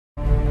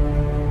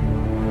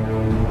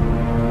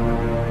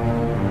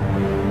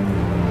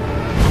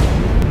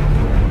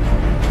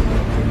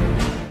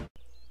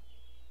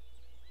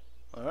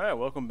Alright,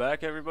 welcome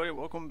back everybody,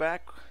 welcome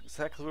back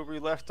exactly where we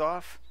left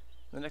off.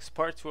 The next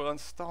part to an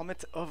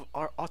installment of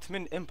our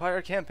Ottoman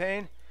Empire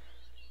campaign.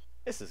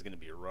 This is gonna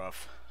be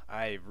rough.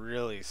 I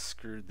really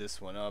screwed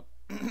this one up.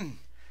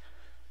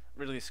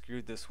 Really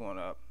screwed this one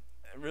up.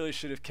 I really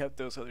should have kept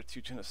those other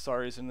two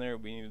Janissaries in there.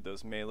 We needed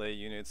those melee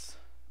units.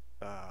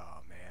 Oh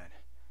man.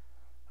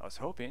 I was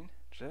hoping,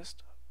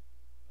 just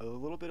a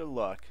little bit of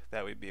luck,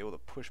 that we'd be able to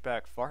push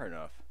back far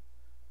enough.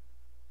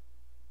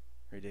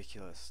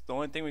 Ridiculous. The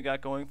only thing we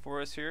got going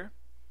for us here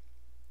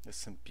is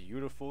some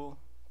beautiful,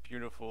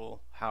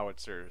 beautiful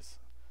howitzers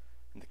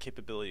and the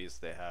capabilities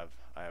they have.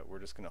 We're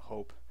just going to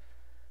hope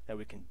that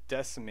we can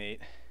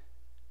decimate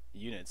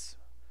units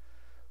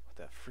with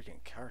that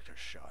freaking carcass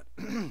shot.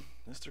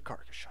 Mr.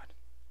 Carcass shot.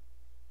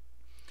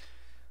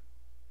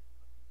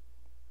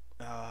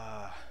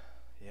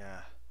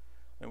 Yeah.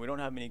 And we don't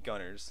have many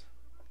gunners.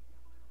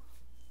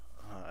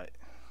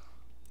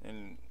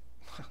 And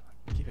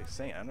I keep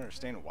saying I don't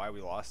understand why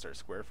we lost our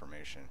square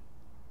formation,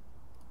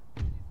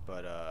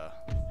 but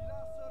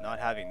not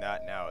having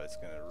that now is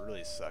gonna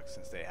really suck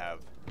since they have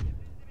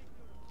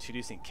two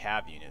decent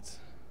cav units.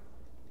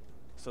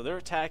 So they're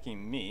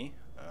attacking me.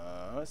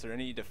 Is there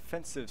any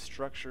defensive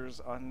structures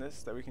on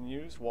this that we can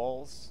use?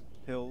 Walls,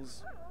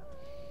 hills,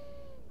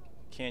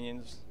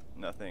 canyons?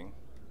 Nothing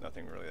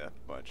really that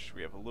much.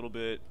 We have a little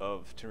bit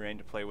of terrain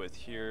to play with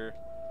here.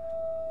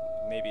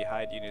 Maybe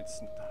hide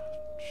units.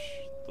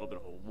 A little bit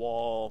of a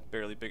wall,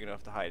 barely big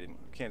enough to hide in.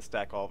 We can't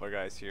stack all of our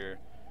guys here.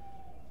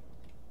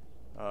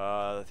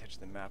 The edge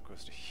of the map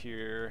goes to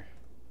here.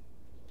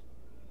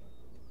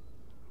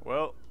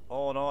 Well,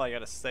 all in all, I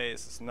gotta say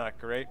this is not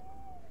great.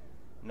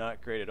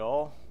 Not great at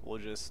all. We'll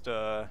just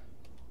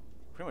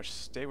pretty much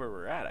stay where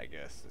we're at, I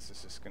guess. This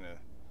is just gonna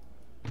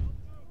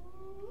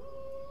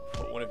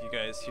put one of you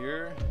guys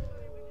here,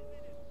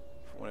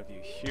 put one of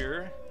you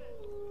here,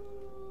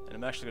 and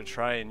I'm actually gonna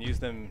try and use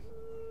them,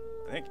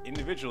 I think,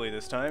 individually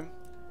this time.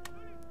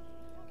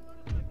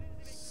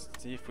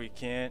 See if we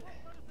can't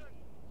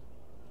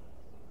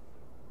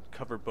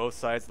cover both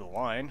sides of the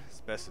line as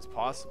best as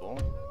possible.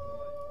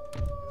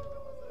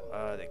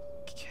 The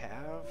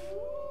cav?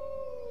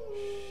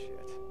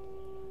 Shit.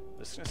 I'm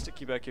just gonna stick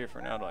you back here for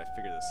now until I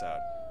figure this out.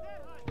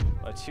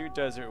 Two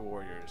desert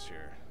warriors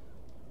here.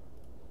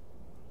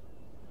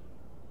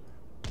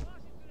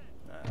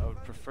 I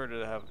would prefer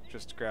to have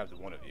just grabbed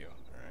one of you.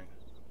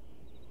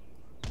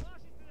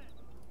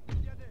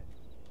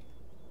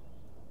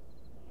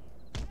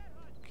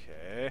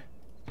 Okay.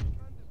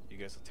 You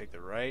guys will take the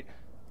right.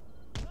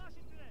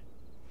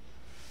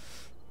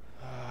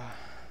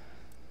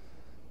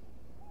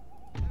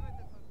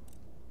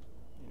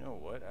 You know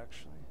what,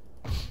 actually?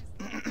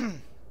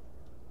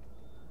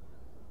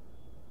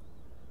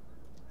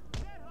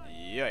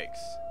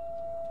 Yikes.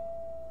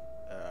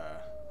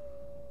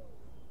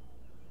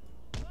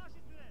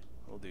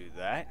 We'll do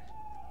that.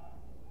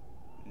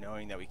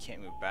 Knowing that we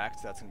can't move back,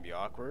 so that's going to be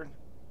awkward.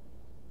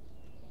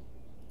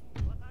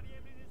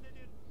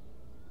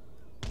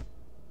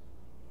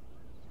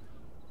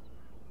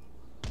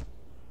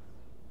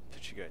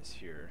 You guys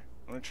here.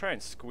 I'm gonna try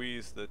and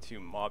squeeze the two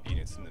mob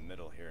units in the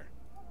middle here.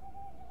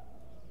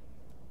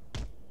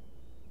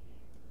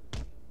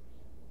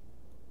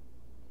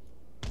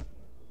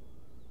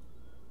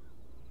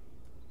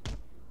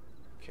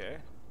 Okay.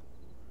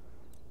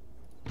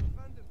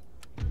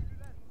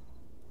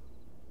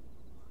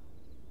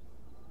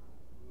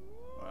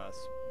 Well, that's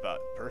about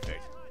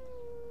perfect.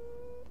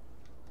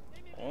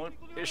 Only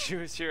issue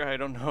is here, I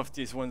don't know if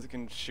these ones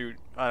can shoot.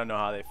 I don't know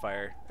how they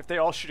fire. If they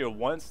all shoot at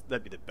once,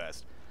 that'd be the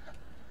best.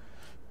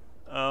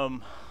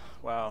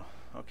 Wow.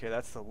 Okay,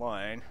 that's the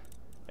line.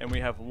 And we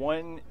have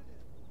one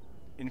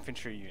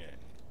infantry unit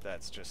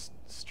that's just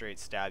straight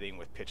stabbing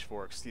with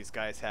pitchforks. These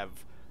guys have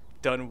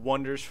done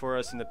wonders for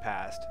us in the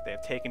past. They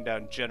have taken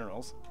down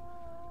generals.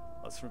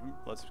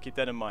 Let's keep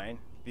that in mind.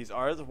 These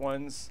are the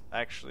ones,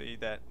 actually,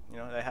 that, you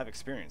know, that have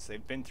experience.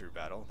 They've been through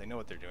battle. They know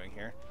what they're doing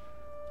here.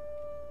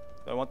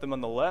 Do I want them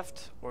on the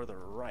left or the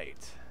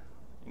right?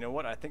 You know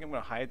what? I think I'm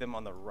going to hide them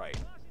on the right.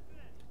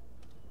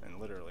 And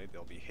literally,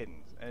 they'll be hidden.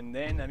 And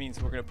then that means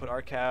we're going to put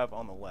our cav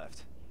on the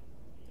left.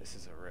 This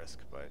is a risk,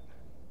 but...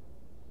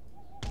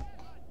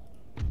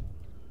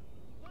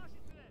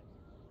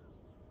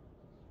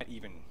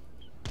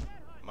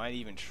 Might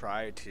even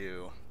try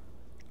to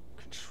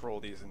control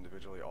these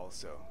individually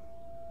also.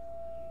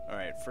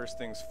 Alright, first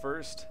things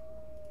first.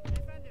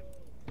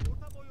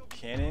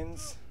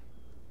 Cannons.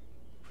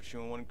 Put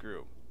you in one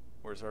group.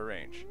 Where's our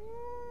range?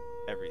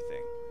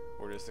 Everything.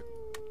 Where does the...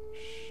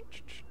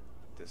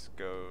 This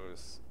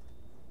goes.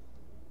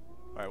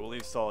 Alright, we'll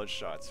leave solid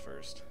shots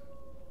first.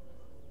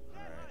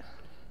 Alright.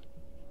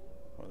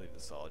 We'll leave the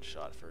solid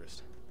shot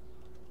first.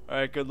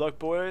 Alright, good luck,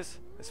 boys.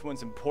 This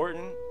one's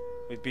important.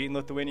 We've beaten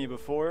Lithuania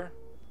before.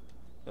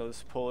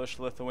 Those Polish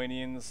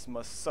Lithuanians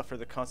must suffer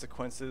the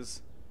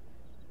consequences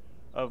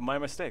of my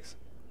mistakes.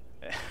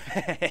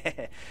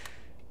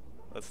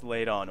 Let's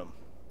lay it on them.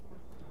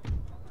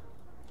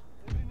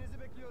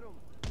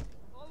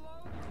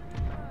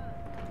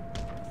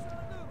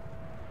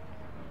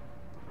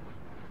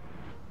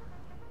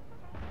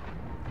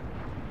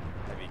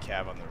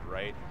 cav on the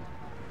right,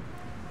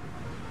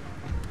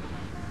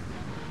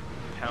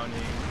 pounding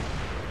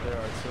their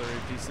artillery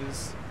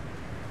pieces.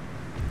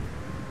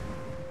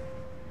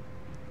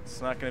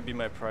 It's not going to be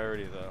my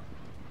priority though.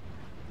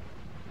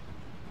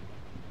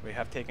 We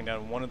have taken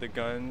down one of the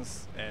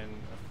guns and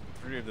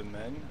 3 of the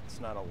men. It's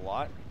not a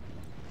lot.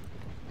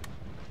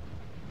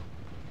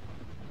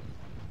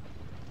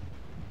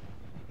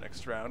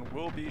 Next round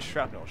will be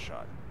shrapnel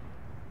shot.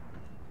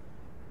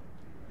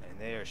 And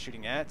they are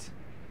shooting at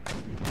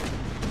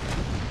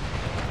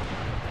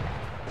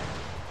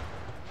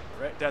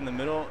right down the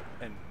middle.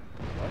 And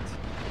what?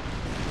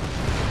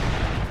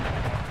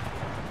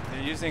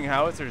 They're using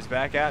howitzers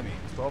back at me.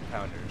 12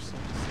 pounders.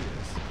 Let's see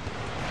this.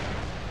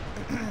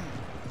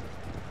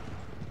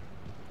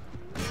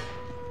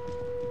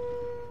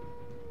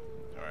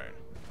 Alright.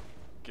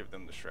 Give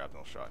them the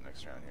shrapnel shot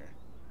next round here.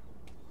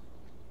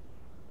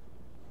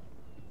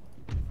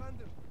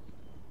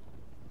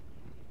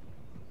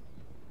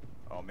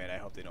 Oh man, I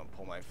hope they don't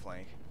pull my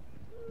flank.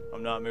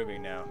 I'm not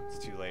moving now. It's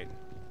too late.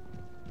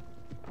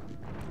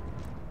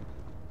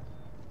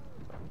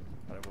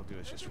 What I will do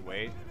is just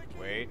wait,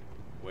 wait,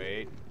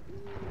 wait,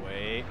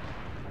 wait,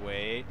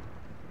 wait,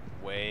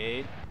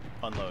 wait,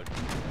 unload.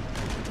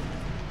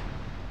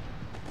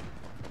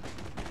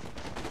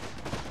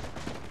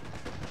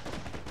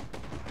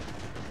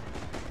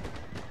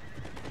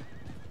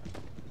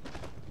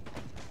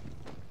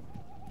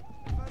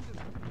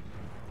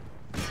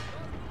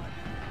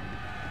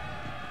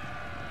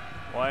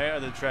 Why are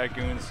the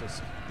dragoons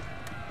just...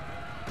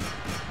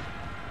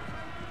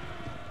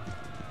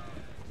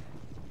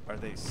 Are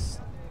they...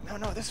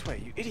 No, this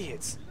way, you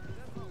idiots!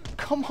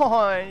 Come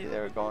on! They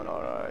were going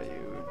on,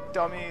 you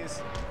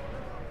dummies!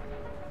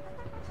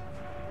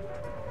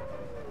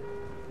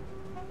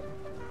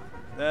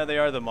 Nah, they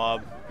are the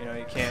mob. You know,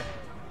 you can't...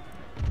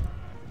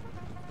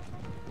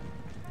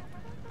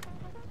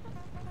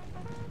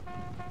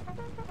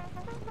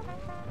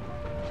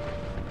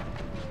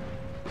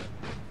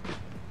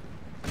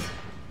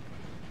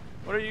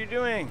 What are you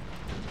doing?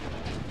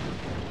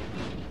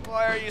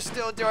 Why are you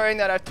still doing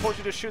that? I told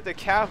you to shoot the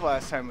cav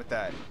last time with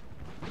that.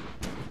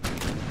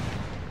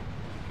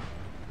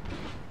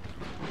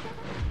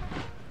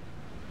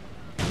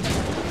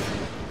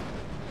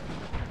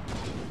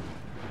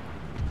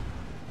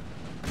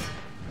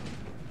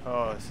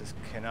 Oh, this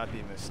cannot be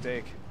a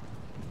mistake.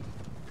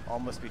 All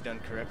must be done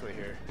correctly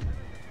here.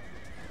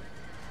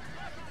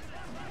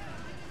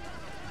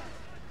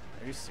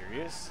 Are you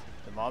serious?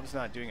 The mob's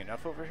not doing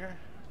enough over here?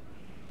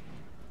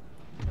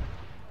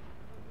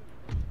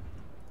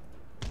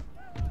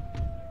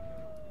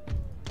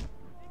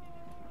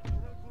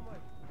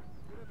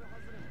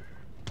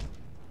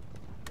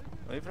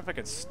 Well, even if I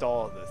could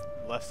stall the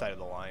left side of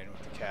the line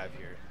with the cav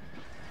here.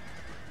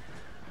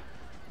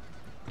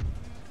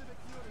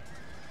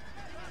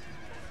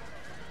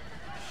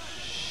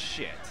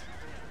 Shit.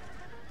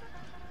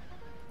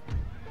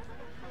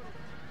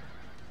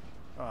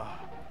 Oh,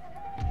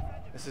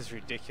 this is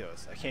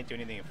ridiculous. I can't do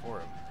anything for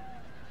him.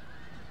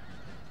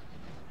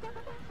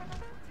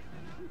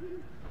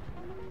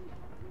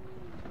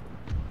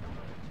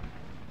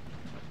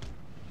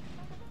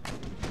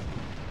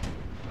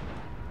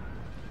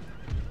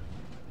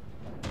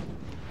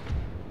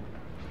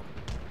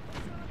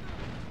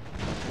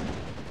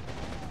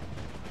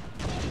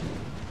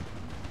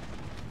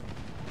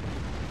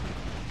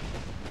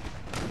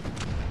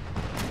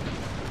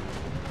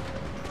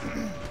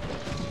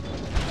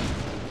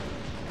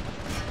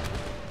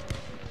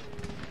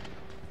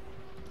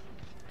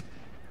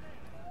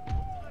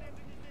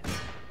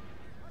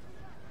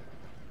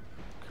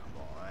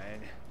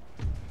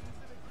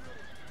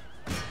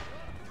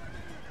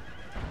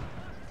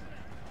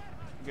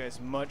 Guys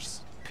much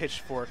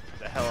pitchfork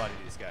the hell out of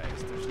these guys.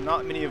 There's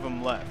not many of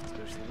them left.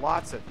 There's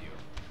lots of you.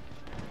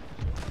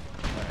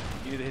 Alright,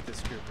 you need to hit this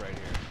group right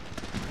here.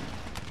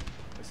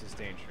 This is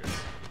dangerous.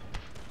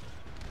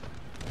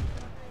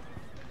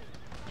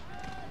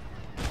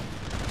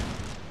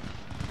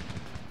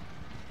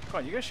 Come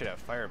on, you guys should have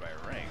fire by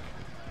rank.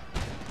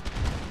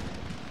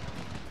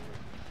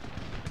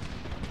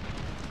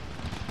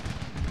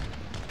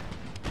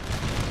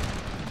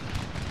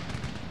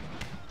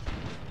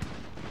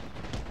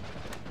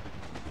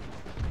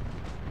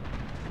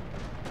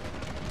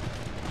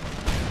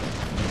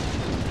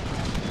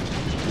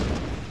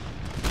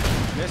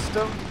 Missed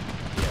them?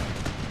 Yeah.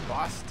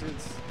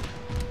 Bastards.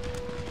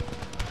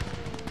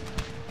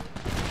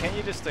 Can't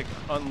you just like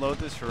unload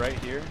this right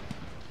here?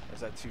 Or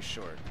is that too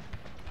short?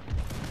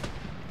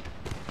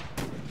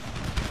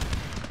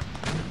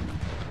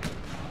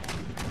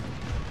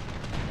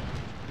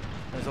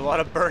 There's a lot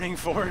of burning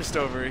forest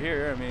over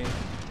here, I mean.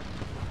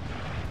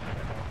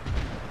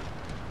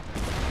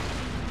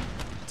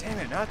 Damn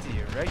it, not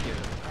the irregular.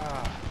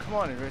 Ah, come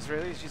on,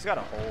 Israelis, she's got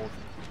a hold.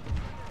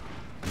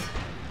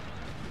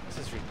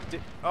 This is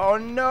ridiculous. Oh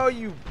no,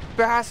 you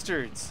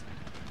bastards!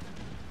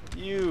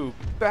 You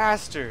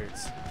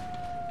bastards!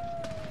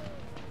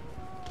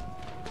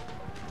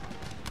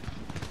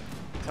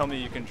 Tell me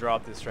you can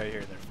drop this right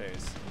here in their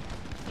face.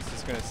 This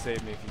is gonna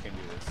save me if you can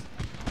do this.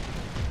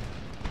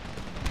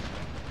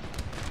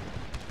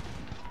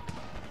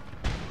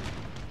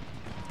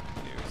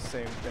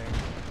 same thing.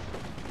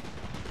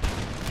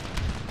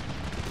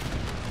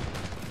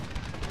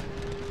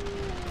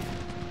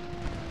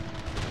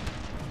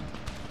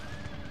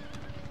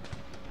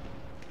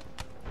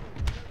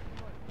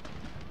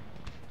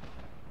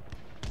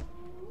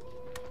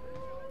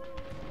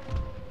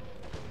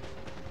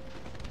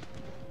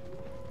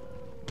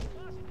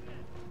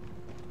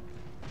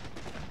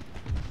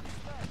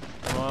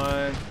 Come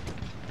on.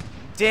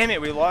 Damn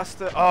it, we lost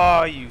the...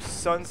 Oh, you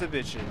sons of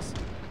bitches.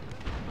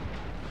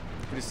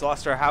 We just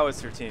lost our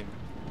howitzer team.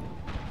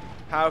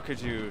 How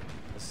could you...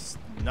 It's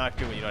not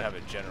good when you don't have a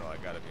general, I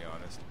gotta be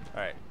honest.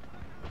 Alright.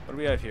 What do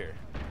we have here?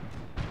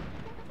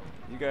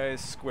 You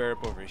guys square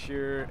up over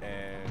here,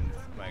 and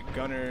my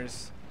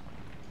gunners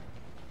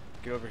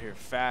get over here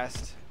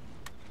fast.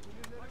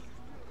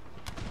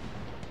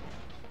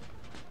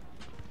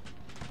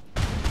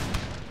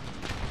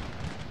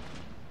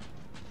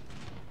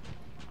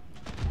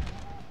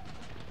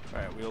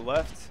 Alright, wheel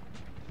left.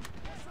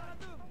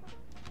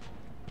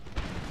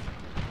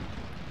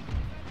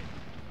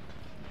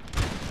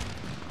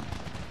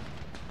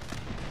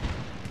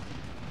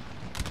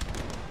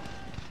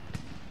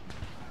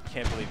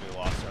 Can't believe we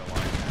lost our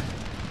line.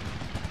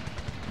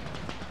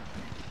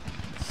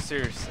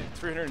 Seriously,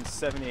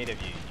 378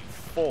 of you, you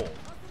fool.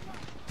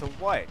 To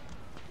what?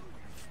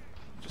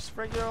 Just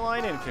regular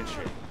line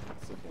infantry.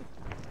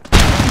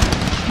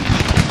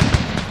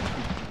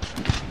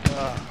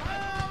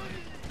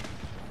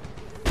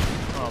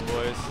 Come on,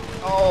 boys.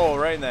 Oh,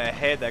 right in the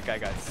head, that guy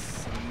got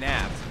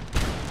snapped.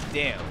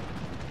 Damn.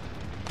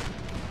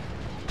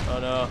 Oh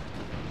no.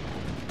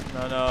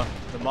 No, no.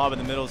 The mob in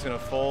the middle is gonna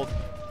fold.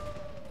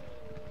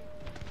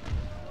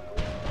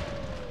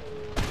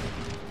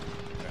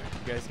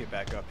 You guys get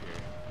back up here.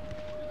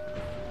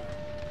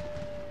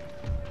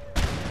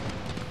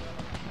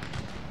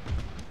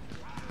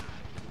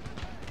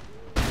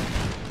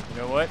 You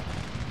know what?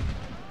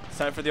 It's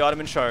time for the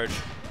Ottoman charge.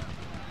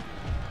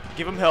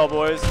 Give them hell,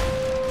 boys.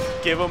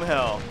 Give them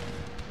hell.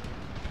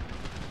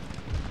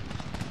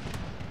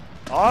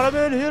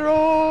 Ottoman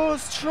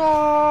heroes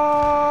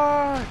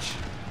charge!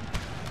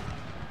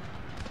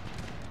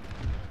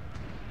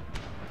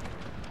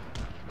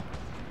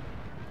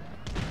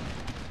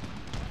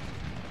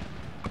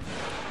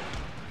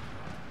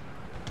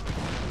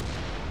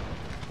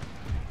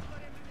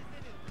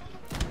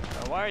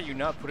 Why are you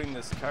not putting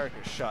this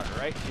character shot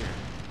right here?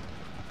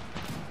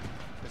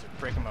 You guys are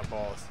breaking my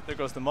balls. There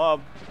goes the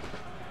mob.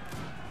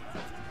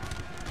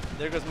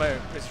 There goes my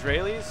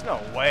Israelis.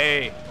 No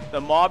way. The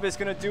mob is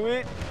gonna do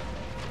it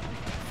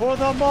for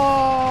the mob.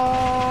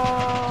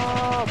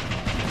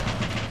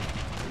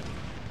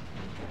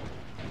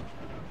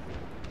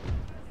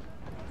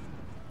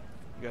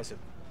 You guys have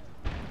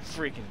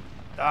freaking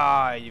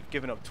you've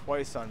given up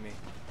twice on me.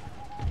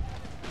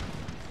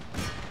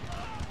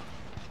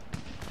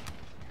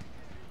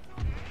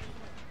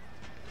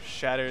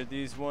 Shatter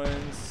these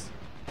ones.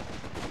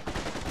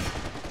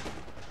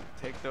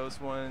 Take those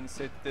ones.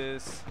 Hit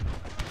this.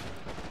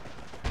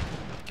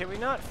 Can we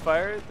not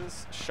fire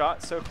this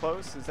shot so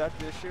close? Is that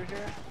the issue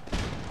here?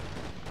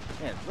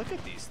 Man, look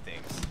at these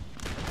things.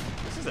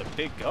 This is a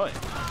big gun.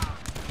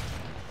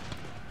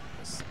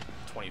 This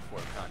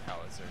 24-pound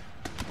howitzer.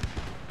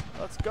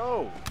 Let's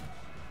go.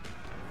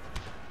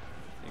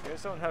 You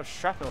guys don't have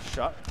shrapnel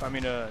shot. I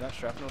mean, not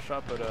shrapnel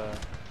shot, but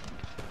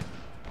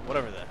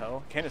whatever the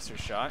hell. Canister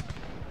shot.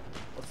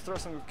 Let's throw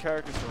some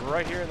characters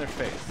right here in their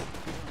face.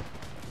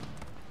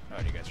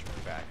 Oh, you guys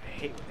are back. I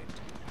hate when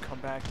they come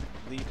back,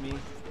 leave me.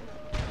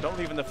 Don't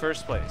leave in the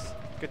first place.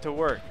 Get to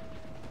work.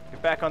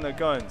 Get back on the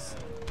guns.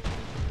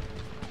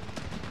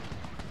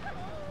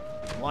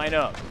 Line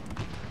up.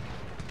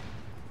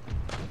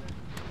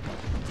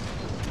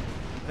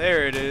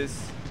 There it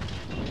is.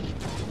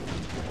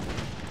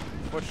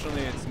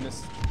 Fortunately, it's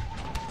missed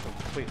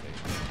completely.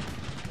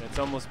 And it's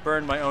almost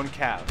burned my own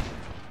cap.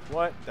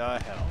 What the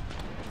hell?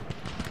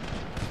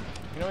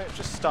 You know what?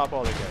 Just stop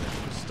altogether.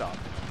 Just stop.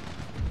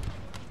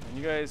 And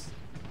you guys...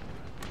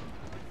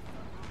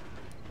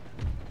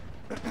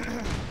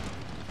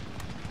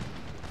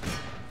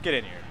 Get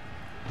in here.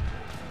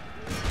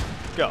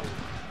 Go.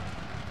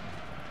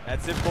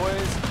 That's it,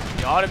 boys.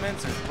 The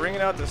Ottomans are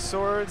bringing out the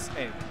swords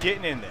and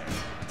getting in there.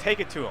 Take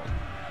it to them.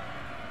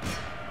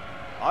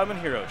 Ottoman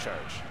hero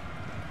charge.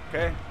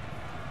 Okay?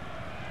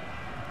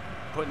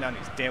 Putting down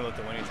these damn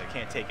Lithuanians. I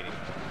can't take it anymore.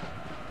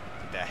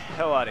 Get the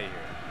hell out of here.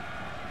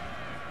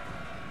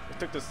 We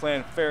took this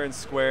land fair and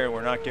square, and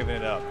we're not giving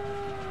it up.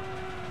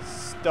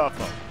 Stuff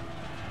them.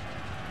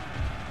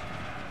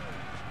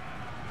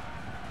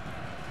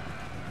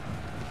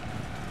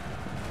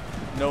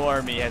 No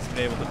army has been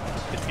able to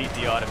defeat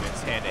the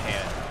Ottomans hand to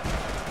hand.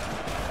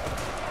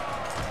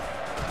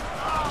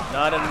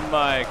 Not under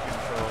my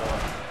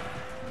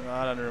control.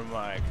 Not under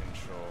my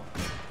control.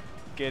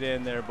 Get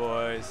in there,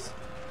 boys.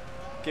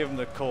 Give them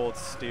the cold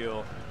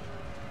steel.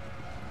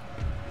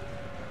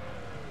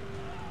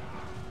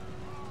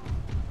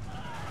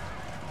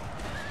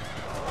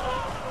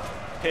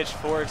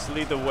 Pitchforks,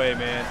 lead the way,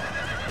 man.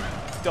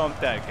 Dump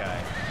that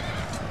guy.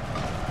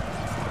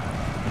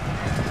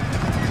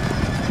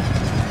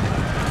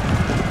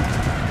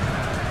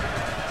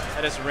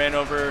 I just ran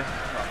over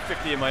about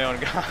 50 of my own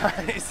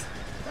guys.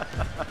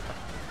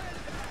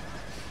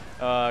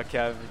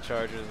 Cavalry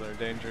charges are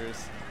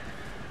dangerous.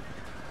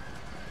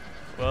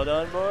 Well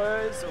done,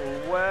 boys.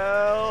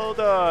 Well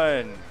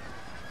done.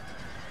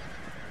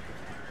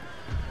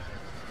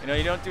 You know,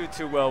 you don't do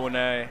too well when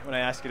I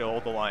ask you to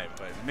hold the line,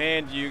 but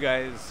man, do you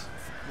guys,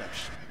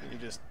 you're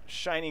just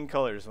shining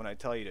colors when I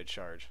tell you to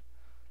charge.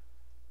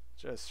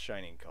 Just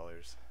shining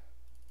colors.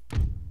 Let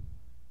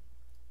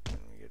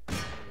me get rid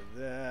of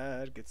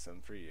that, get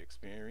some free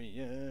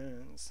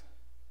experience.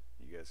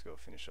 You guys go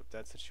finish up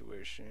that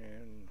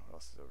situation. What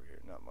else is over here?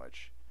 Not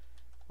much.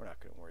 We're not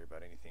going to worry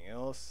about anything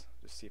else.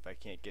 Just see if I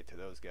can't get to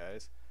those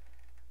guys.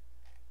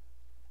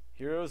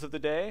 Heroes of the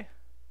day,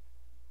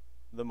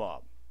 the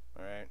mob.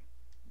 Alright,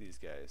 these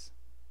guys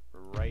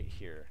right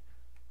here.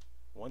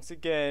 Once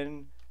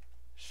again,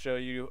 show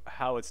you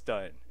how it's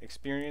done.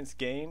 Experience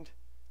gained,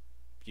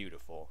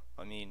 beautiful.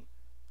 I mean,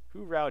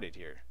 who routed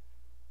here?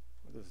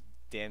 What are those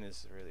damn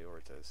Israeli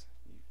ortas?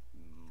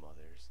 You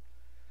mothers.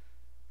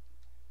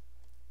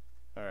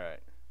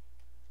 Alright.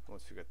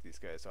 Once we got these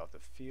guys off the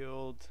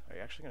field, are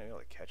you actually going to be able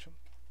to catch them?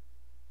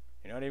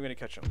 You're not even going to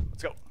catch them.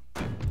 Let's go.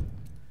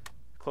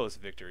 Close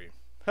victory.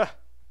 Ha!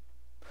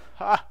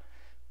 Ha!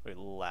 We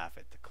laugh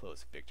at the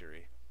close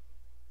victory.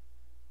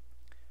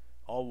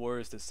 All war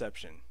is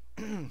deception.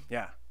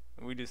 Yeah,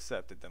 we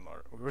decepted them.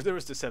 There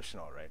was deception,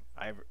 all right.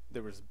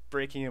 There was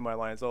breaking in my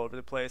lines all over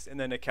the place, and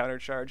then a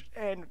countercharge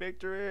and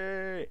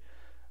victory.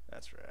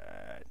 That's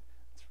right.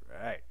 That's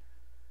right.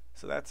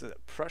 So that's a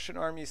Prussian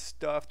army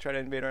stuff, try to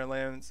invade our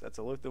lands. That's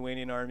a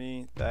Lithuanian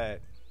army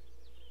that,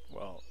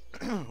 well,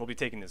 we'll be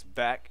taking this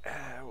back.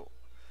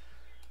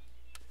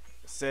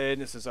 Said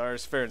this is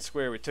ours fair and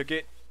square. We took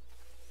it.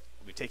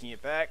 We'll be taking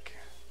it back.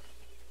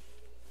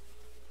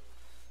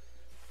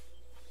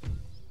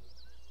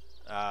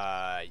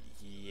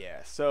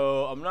 Yeah,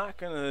 so I'm not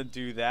gonna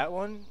do that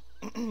one.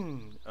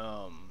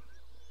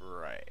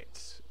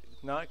 Right.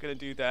 Not gonna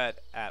do that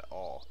at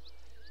all.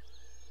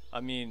 I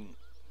mean,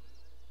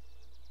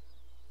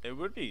 it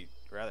would be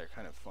rather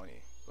kind of funny,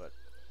 but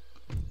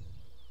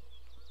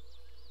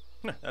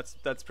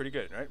that's pretty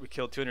good, right? We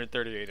killed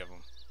 238 of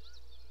them.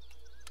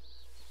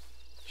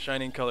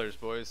 Shining colors,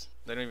 boys.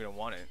 They don't even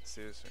want it.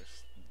 See, they're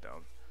just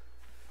dumb.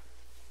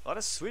 A lot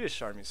of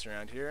Swedish armies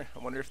around here. I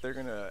wonder if they're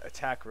gonna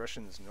attack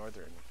Russians'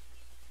 northern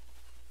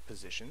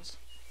positions.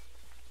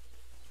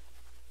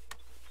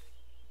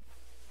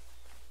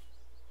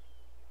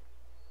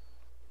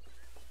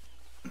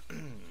 Had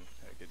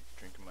a good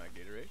drink of my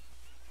Gatorade.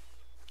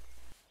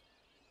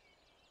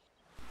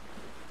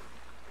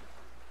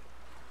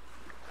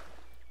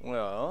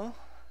 Well,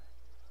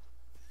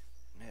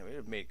 man, we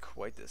have made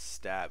quite the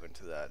stab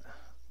into that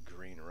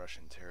green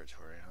Russian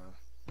territory,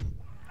 huh?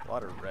 A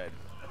lot of red.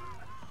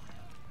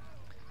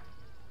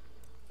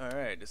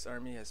 Alright, this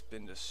army has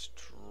been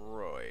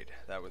destroyed.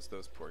 That was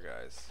those poor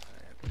guys.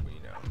 We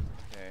know.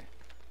 Okay.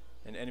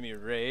 An enemy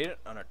raid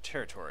on our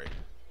territory.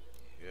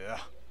 Yeah.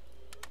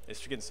 At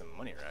least we're getting some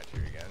money around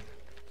here again.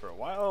 For a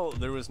while,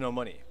 there was no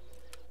money.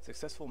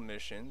 Successful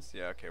missions.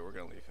 Yeah, okay, we're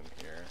gonna leave him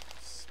here.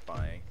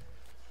 Spying.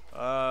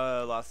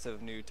 Lots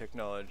of new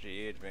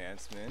technology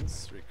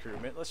advancements,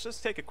 recruitment. Let's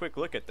just take a quick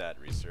look at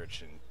that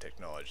research and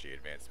technology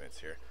advancements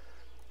here.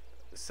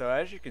 So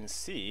as you can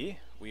see,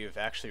 we have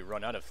actually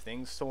run out of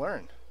things to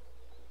learn.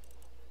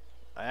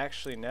 I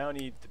actually now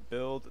need to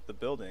build the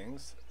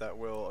buildings that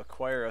will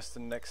acquire us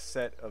the next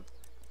set of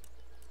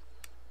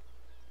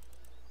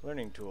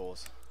learning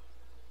tools.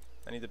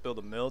 I need to build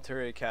a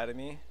military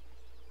academy.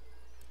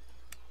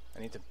 I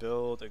need to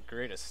build a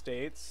great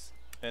estates.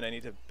 And I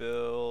need to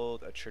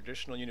build a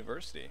traditional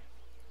university.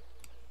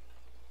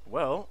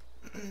 Well,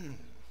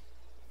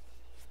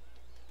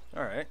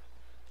 alright.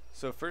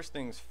 So first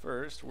things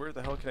first, where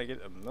the hell can I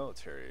get a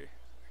military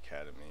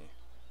academy?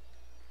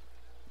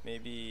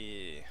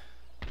 Maybe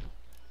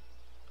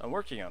I'm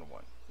working on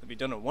one. It'll be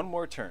done in one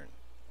more turn.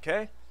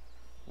 Okay?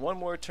 One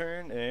more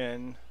turn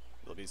and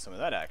there'll be some of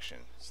that action.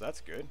 So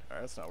that's good.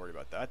 Alright, let's not worry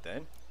about that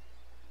then.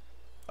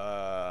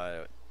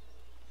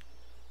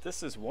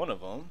 This is one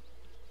of them.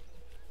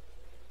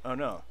 Oh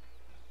no.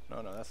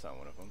 No, that's not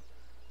one of them.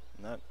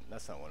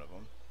 That's not one of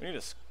them. We need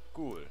a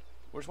school.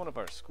 Where's one of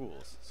our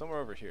schools? Somewhere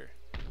over here.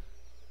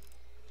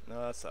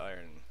 No, that's the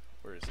iron.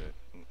 Where is it?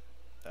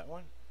 That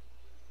one?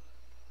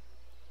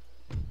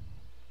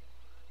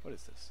 What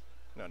is this?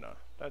 No,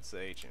 that's the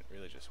ancient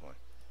religious one.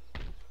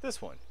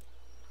 This one.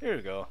 Here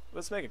we go.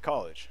 Let's make a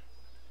college.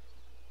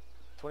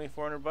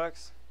 2,400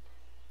 bucks?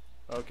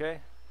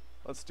 Okay.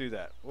 Let's do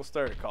that. We'll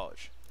start a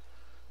college.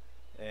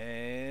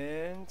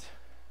 And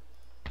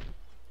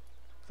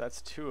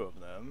that's two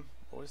of them.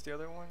 What was the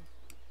other one?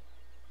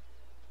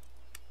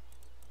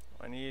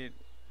 I need...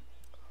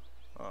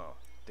 Oh,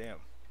 damn.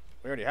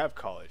 We already have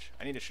college.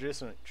 I need a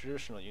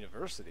traditional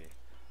university.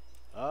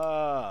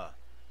 Ah,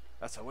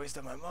 that's a waste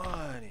of my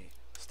money.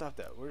 Stop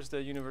that. Where's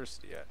the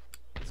university at?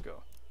 Let's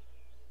go.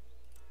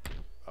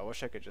 I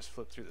wish I could just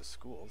flip through the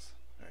schools.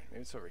 Alright,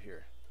 maybe it's over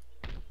here.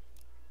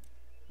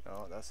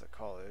 No, that's a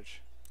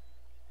college.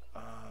 Oh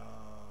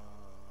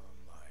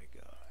my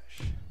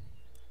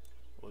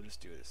We'll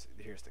just do this.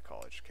 Here's the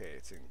college. Okay,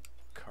 it's in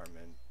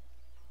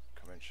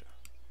Carmentia.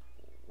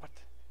 What?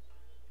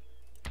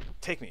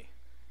 Take me.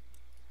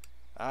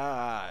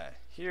 Ah,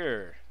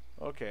 here.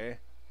 Okay.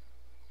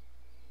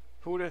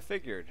 Who would have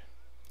figured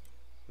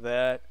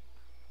that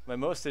my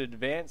most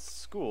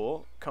advanced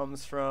school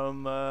comes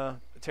from a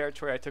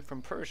territory I took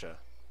from Persia?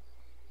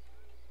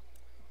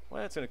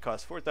 Well, that's going to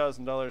cost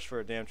 $4,000 for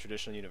a damn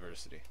traditional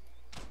university.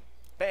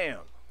 Bam!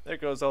 There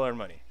goes all our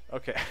money.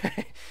 Okay.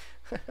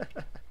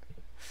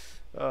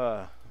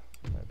 I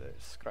had to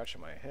scratch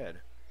my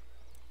head.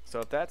 So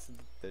if that's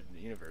the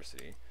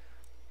university,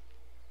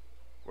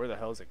 where the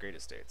hell is the Great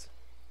Estates?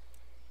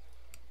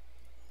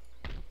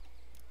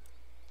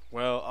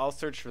 Well, I'll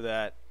search for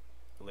that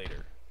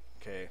later.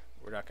 Okay,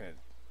 we're not gonna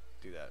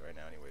do that right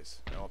now, anyways.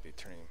 I won't be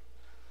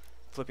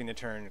flipping the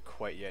turn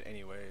quite yet,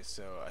 anyways.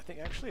 So I think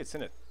actually it's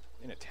in a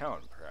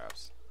town,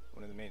 perhaps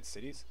one of the main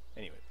cities.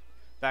 Anyway,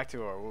 back to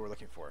what we're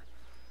looking for.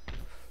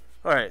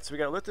 All right, so we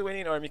got a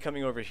Lithuanian army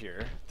coming over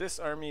here. This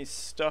army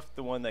stuffed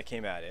the one that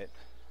came at it.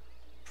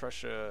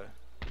 Prussia,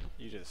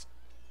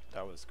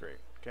 that was great.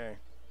 Okay,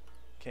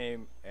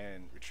 came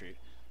and retreat.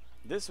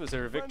 This was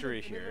their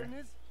victory here.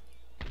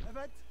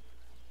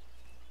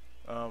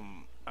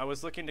 I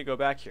was looking to go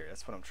back here.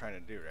 That's what I'm trying to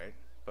do, right?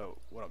 But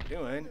what I'm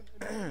doing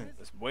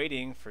is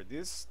waiting for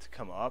this to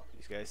come up.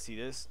 You guys see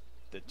this?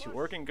 The 2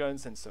 organ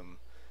guns and some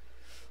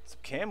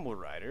camel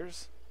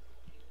riders.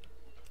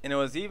 And I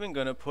was even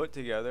gonna put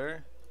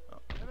together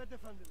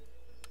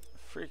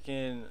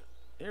freaking,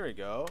 here we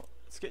go.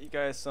 Let's get you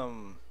guys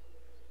some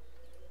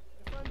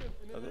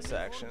of this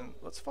action.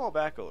 Let's fall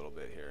back a little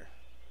bit here.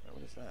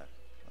 What is that?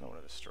 I don't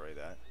want to destroy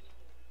that.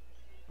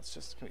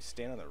 Can we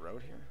stand on the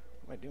road here?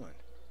 What am I doing?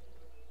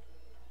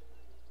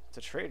 It's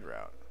a trade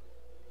route.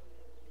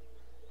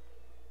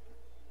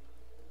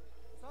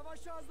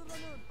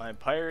 I'm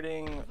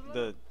pirating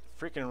the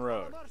freaking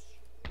road.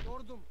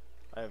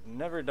 I have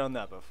never done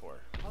that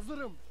before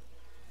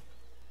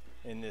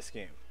in this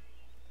game.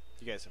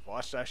 You guys have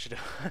watched, I should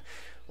have.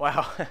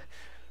 Wow.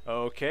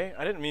 Okay,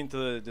 I didn't mean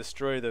to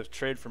destroy the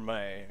trade from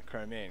my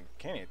Crimean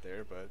Khanate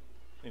there, but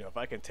you know, if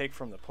I can take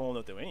from the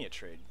Poland-Lithuania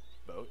trade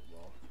boat,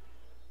 well,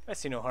 I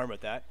see no harm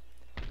with that.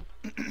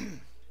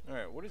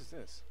 Alright, what is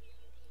this?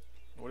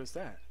 What is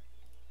that?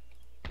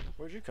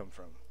 Where'd you come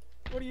from?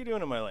 What are you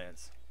doing in my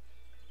lands?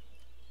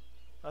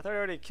 I thought I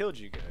already killed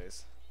you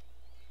guys.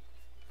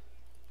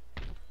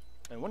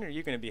 And when are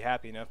you going to be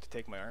happy enough to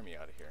take my army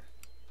out of here?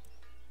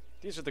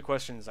 These are the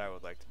questions I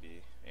would like to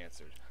be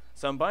answered.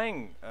 So I'm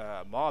buying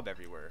mob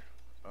everywhere.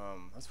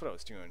 That's what I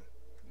was doing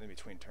in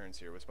between turns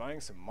here. Was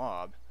buying some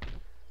mob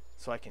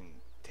so I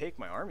can take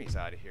my armies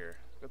out of here.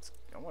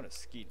 I want to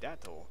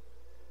skedaddle.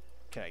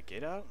 Can I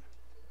get out?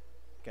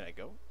 Can I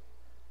go?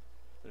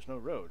 There's no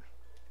road.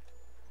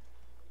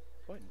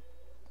 What?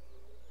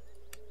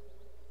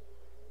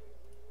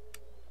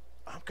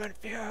 I'm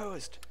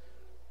confused.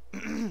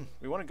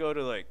 We want to go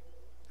to like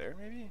there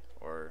maybe?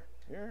 Or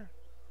here?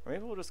 Or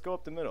maybe we'll just go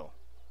up the middle.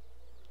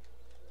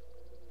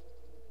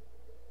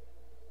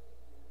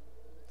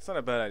 It's not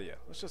a bad idea.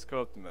 Let's just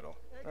go up the middle.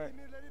 Alright.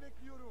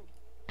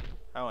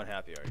 How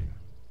unhappy are you?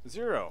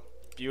 0.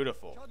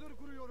 Beautiful.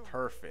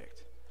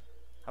 Perfect.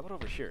 How about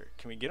over here?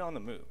 Can we get on the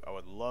move? I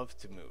would love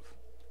to move.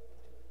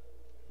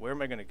 Where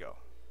am I going to go?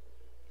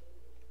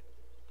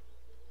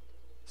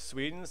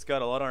 Sweden's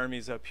got a lot of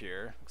armies up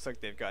here. Looks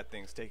like they've got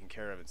things taken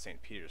care of in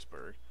St.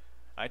 Petersburg.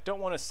 I don't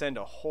want to send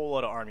a whole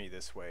lot of army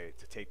this way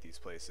to take these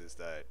places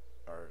that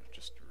are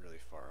just really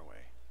far away.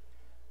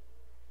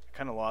 I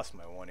kind of lost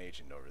my one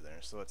agent over there,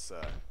 so let's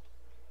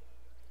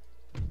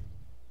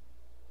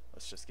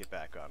just get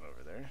back on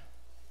over there.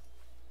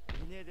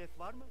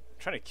 I'm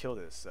trying to kill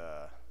this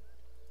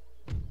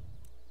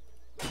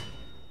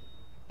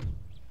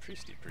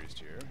priesty priest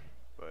here,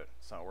 but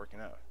it's not working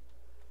out.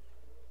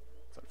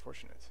 It's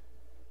unfortunate.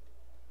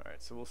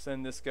 Alright, so we'll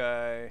send this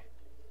guy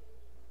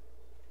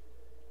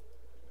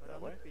that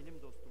way.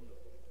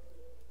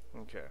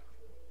 Okay.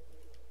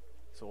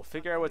 So we'll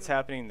figure out what's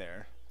happening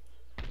there.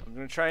 I'm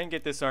going to try and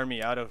get this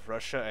army out of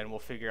Russia, and we'll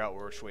figure out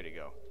which way to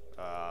go.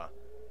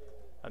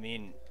 I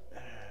mean,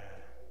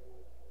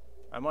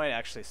 I might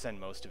actually send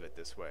most of it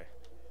this way,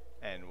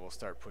 and we'll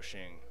start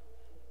pushing.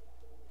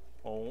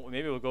 Well,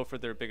 maybe we'll go for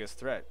their biggest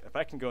threat. If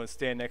I can go and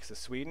stand next to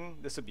Sweden,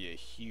 this would be a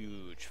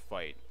huge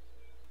fight.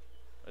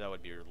 That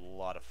would be a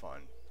lot of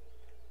fun.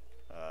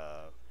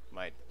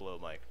 Might blow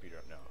my computer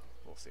up. No,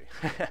 we'll see.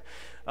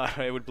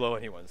 It would blow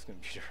anyone's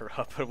computer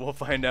up, but we'll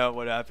find out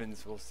what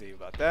happens. We'll see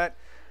about that.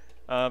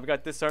 We've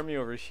got this army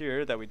over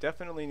here that we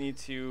definitely need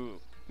to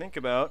think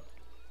about.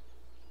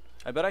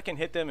 I bet I can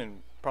hit them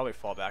and probably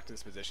fall back to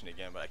this position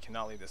again, but I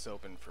cannot leave this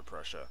open for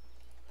Prussia.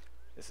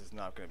 This is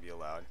not going to be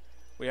allowed.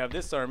 We have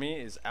this army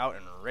is out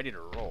and ready to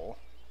roll.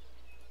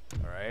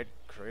 Alright,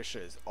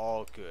 Croatia is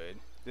all good.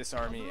 This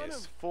army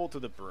is full to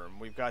the brim.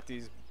 We've got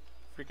these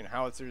freaking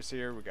howitzers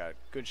here. We got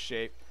good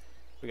shape.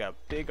 We got a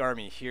big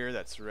army here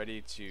that's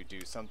ready to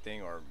do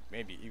something, or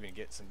maybe even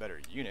get some better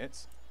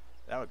units.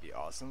 That would be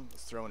awesome.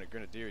 Let's throw in a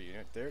grenadier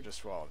unit there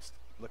just while I'm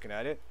looking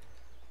at it.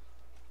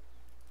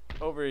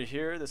 over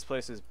here, this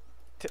place is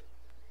tip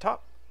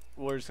top.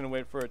 We're just gonna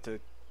wait for it to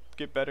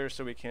get better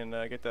so we can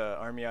get the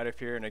army out of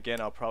here. And again,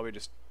 I'll probably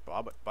just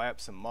buy up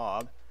some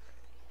mob,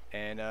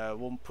 and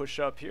we'll push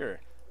up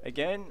here.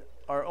 Again,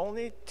 our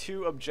only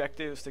two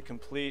objectives to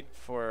complete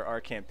for our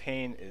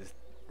campaign is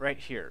right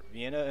here,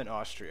 Vienna and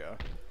Austria.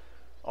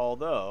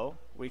 Although,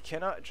 we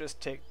cannot just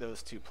take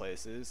those two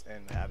places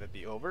and have it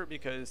be over,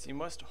 because you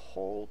must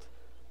hold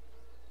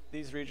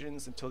these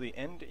regions until the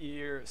end of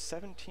year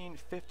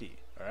 1750,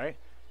 alright?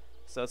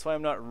 So that's why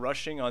I'm not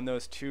rushing on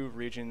those two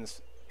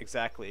regions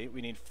exactly.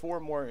 We need 4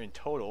 more in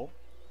total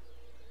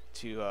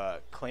to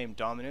claim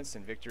dominance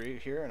and victory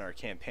here in our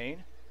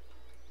campaign.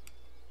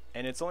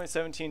 And it's only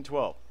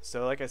 1712,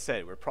 so like I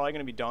said, we're probably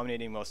going to be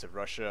dominating most of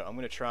Russia. I'm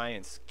going to try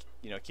and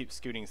keep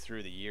scooting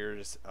through the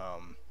years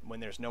when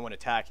there's no one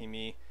attacking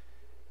me,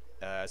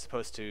 as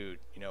opposed to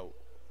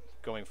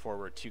going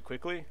forward too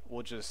quickly.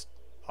 I'll just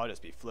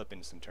be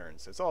flipping some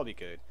turns, so it's all be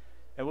good,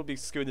 and we'll be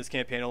scooting this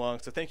campaign along.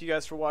 So thank you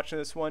guys for watching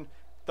this one.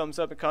 Thumbs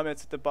up and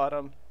comments at the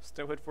bottom.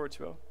 Snowhood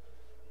 420,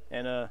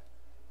 and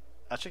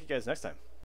I'll check you guys next time.